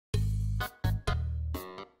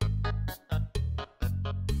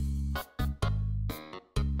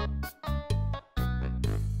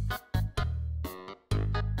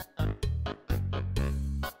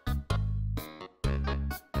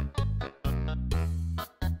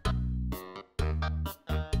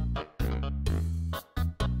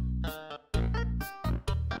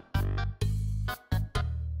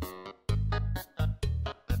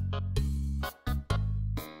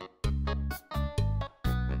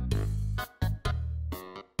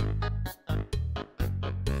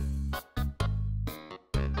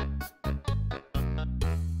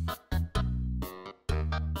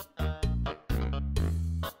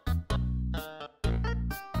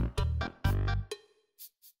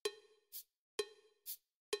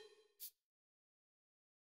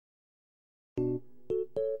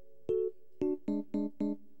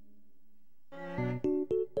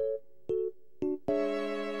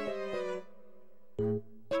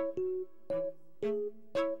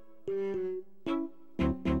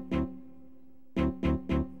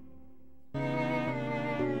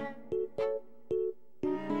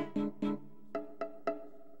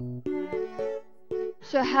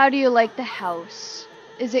So how do you like the house?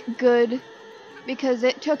 Is it good? Because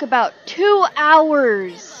it took about 2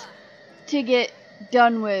 hours to get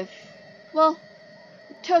done with. Well,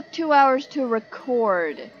 it took 2 hours to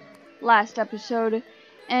record last episode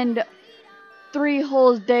and 3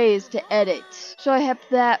 whole days to edit. So I hope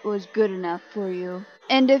that was good enough for you.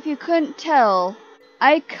 And if you couldn't tell,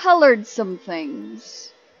 I colored some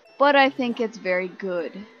things, but I think it's very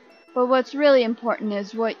good. But what's really important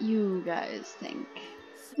is what you guys think.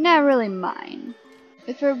 Not really mine.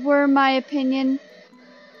 If it were my opinion,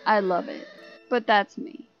 I love it. But that's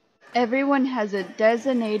me. Everyone has a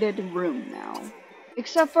designated room now.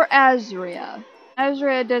 Except for Azira.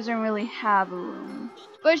 Azira doesn't really have a room.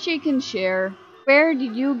 But she can share. Where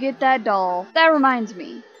did you get that doll? That reminds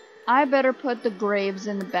me. I better put the graves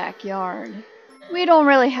in the backyard. We don't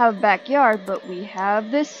really have a backyard, but we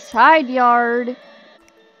have this side yard.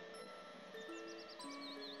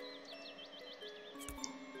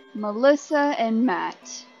 Melissa and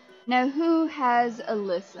Matt. Now who has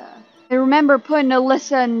Alyssa? I remember putting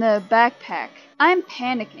Alyssa in the backpack. I'm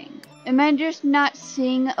panicking. Am I just not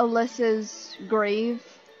seeing Alyssa's grave?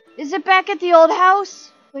 Is it back at the old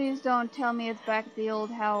house? Please don't tell me it's back at the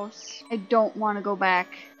old house. I don't want to go back.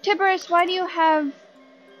 Tiberius, why do you have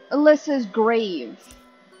Alyssa's grave?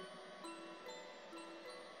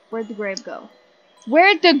 Where'd the grave go?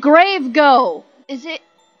 Where'd the grave go? Is it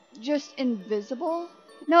just invisible?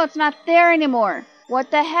 No, it's not there anymore.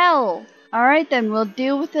 What the hell? Alright then, we'll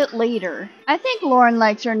deal with it later. I think Lauren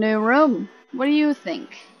likes her new room. What do you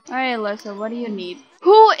think? Alright, Alyssa, what do you need?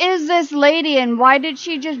 Who is this lady and why did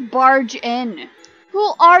she just barge in?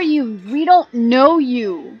 Who are you? We don't know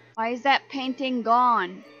you. Why is that painting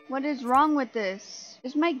gone? What is wrong with this?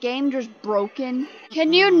 Is my game just broken?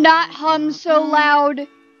 Can you not hum so loud?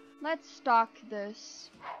 Let's stalk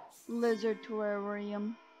this lizard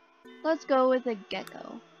terrarium. Let's go with a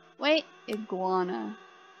gecko. Wait, iguana.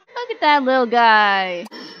 Look at that little guy.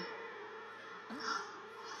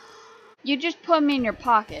 You just put me in your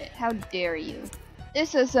pocket. How dare you?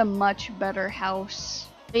 This is a much better house.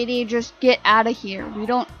 Lady, just get out of here. We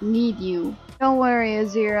don't need you. Don't worry,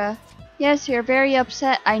 Azira. Yes, you're very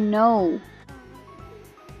upset. I know.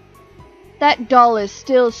 That doll is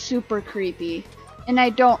still super creepy. And I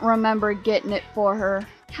don't remember getting it for her.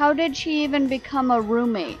 How did she even become a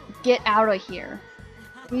roommate? Get out of here.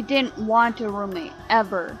 We didn't want a roommate,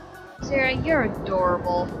 ever. Sarah, you're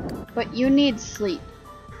adorable. But you need sleep.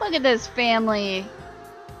 Look at this family.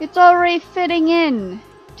 It's already fitting in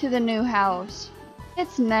to the new house.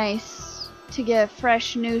 It's nice to get a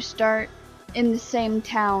fresh new start in the same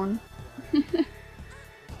town.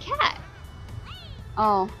 Cat.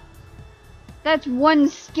 Oh. That's one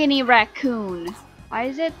skinny raccoon. Why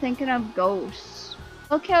is it thinking of ghosts?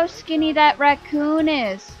 Look how skinny that raccoon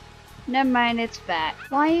is. Never mind, it's fat.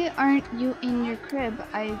 Why aren't you in your crib?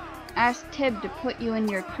 I asked Tib to put you in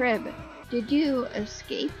your crib. Did you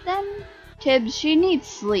escape them? Tibbs, she needs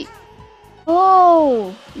sleep.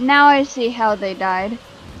 Oh, now I see how they died.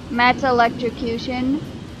 Matt's electrocution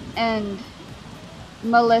and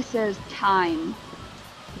Melissa's time.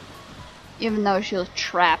 Even though she was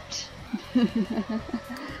trapped.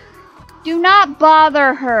 Do not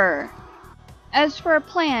bother her. As for a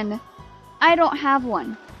plan, I don't have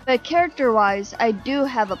one. But character-wise, I do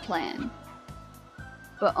have a plan.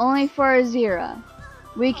 But only for Azira.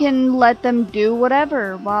 We can let them do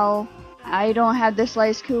whatever while I don't have the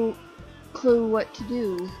slightest clue what to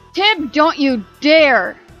do. Tib, don't you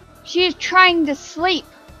dare! She's trying to sleep.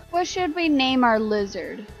 What should we name our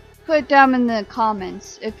lizard? Put down in the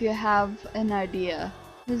comments if you have an idea.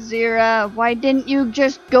 Azira, why didn't you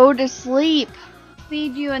just go to sleep?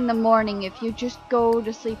 Feed you in the morning if you just go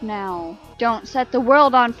to sleep now. Don't set the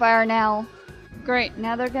world on fire now. Great,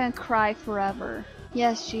 now they're gonna cry forever.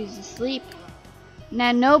 Yes, she's asleep.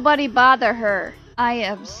 Now nobody bother her. I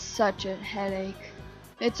have such a headache.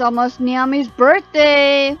 It's almost Naomi's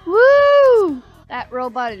birthday! Woo! That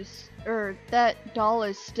robot is, that doll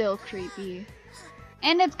is still creepy.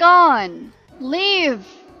 And it's gone! Leave!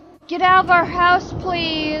 Get out of our house,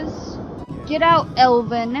 please! Get out,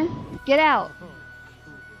 Elvin. Get out.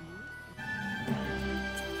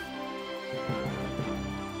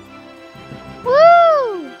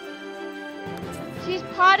 Woo! She's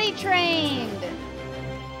potty trained!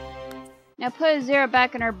 Now put Azira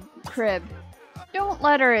back in her crib. Don't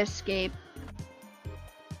let her escape.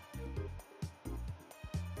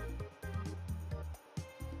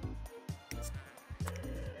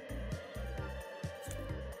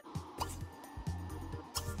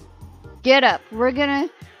 Get up. We're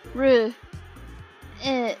gonna...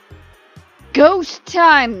 ghost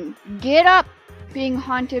time! Get up! being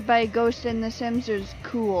haunted by a ghost in The Sims is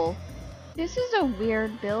cool. This is a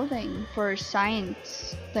weird building for a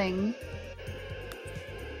science thing.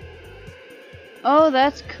 Oh,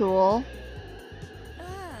 that's cool.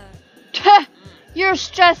 You're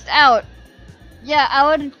stressed out. Yeah, I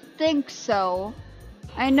would think so.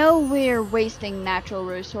 I know we're wasting natural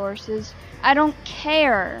resources. I don't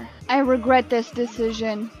care. I regret this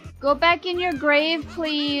decision. Go back in your grave,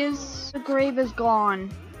 please. The grave is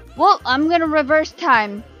gone. Well, I'm gonna reverse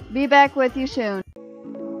time. Be back with you soon.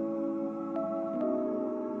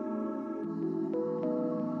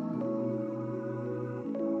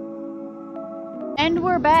 And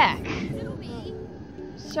we're back.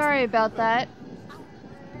 Sorry about that.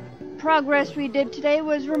 Progress we did today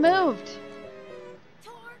was removed.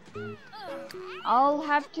 I'll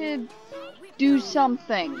have to do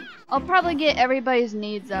something. I'll probably get everybody's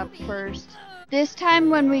needs up first. This time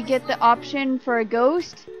when we get the option for a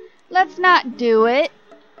ghost, let's not do it.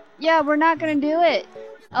 Yeah, we're not gonna do it.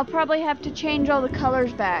 I'll probably have to change all the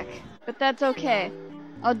colors back, but that's okay.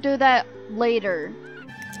 I'll do that later.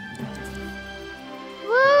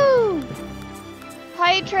 Woo!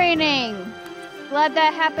 Height training! Glad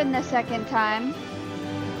that happened the second time.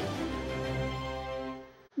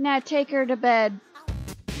 Now take her to bed.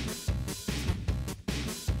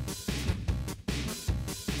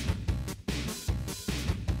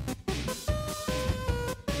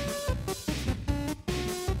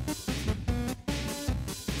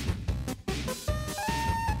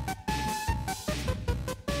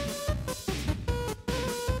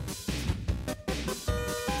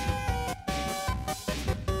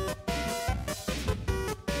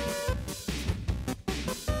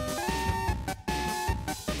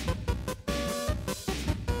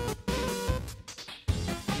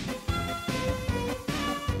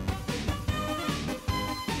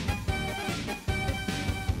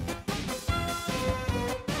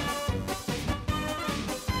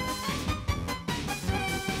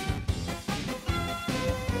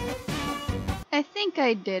 I think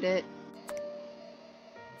I did it.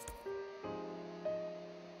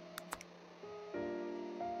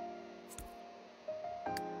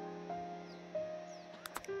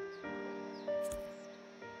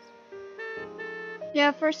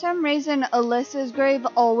 Yeah, for some reason Alyssa's grave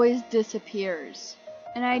always disappears.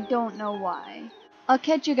 And I don't know why. I'll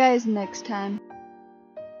catch you guys next time.